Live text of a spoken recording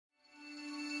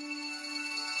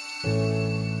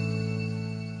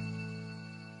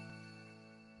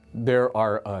There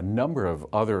are a number of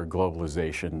other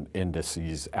globalization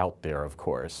indices out there, of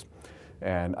course.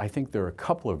 And I think there are a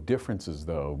couple of differences,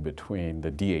 though, between the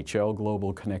DHL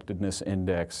Global Connectedness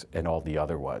Index and all the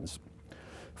other ones.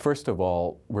 First of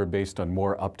all, we're based on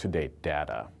more up-to-date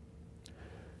data.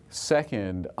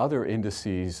 Second, other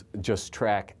indices just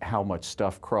track how much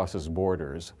stuff crosses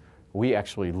borders. We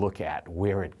actually look at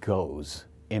where it goes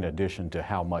in addition to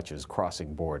how much is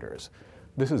crossing borders.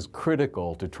 This is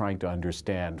critical to trying to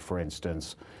understand, for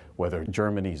instance, whether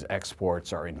Germany's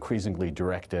exports are increasingly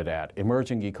directed at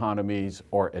emerging economies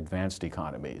or advanced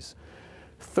economies.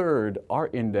 Third, our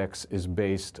index is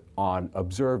based on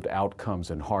observed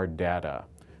outcomes and hard data,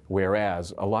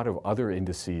 whereas a lot of other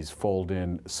indices fold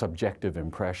in subjective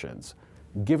impressions.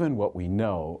 Given what we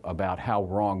know about how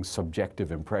wrong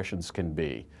subjective impressions can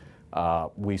be,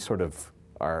 we sort of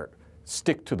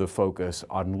stick to the focus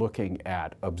on looking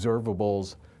at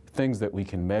observables, things that we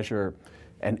can measure,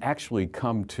 and actually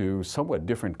come to somewhat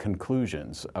different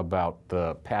conclusions about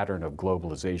the pattern of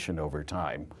globalization over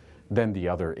time than the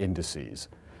other indices.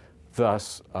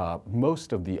 Thus,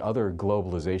 most of the other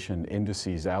globalization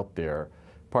indices out there,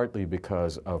 partly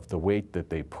because of the weight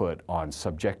that they put on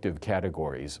subjective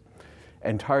categories,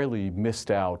 entirely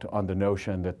missed out on the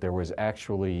notion that there was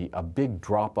actually a big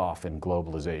drop-off in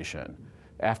globalization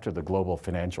after the global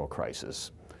financial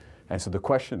crisis. And so the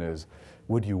question is,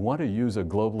 would you want to use a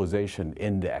globalization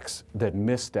index that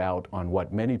missed out on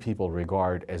what many people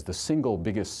regard as the single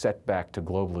biggest setback to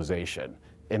globalization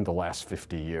in the last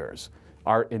 50 years?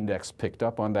 Our index picked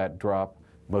up on that drop.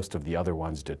 Most of the other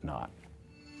ones did not.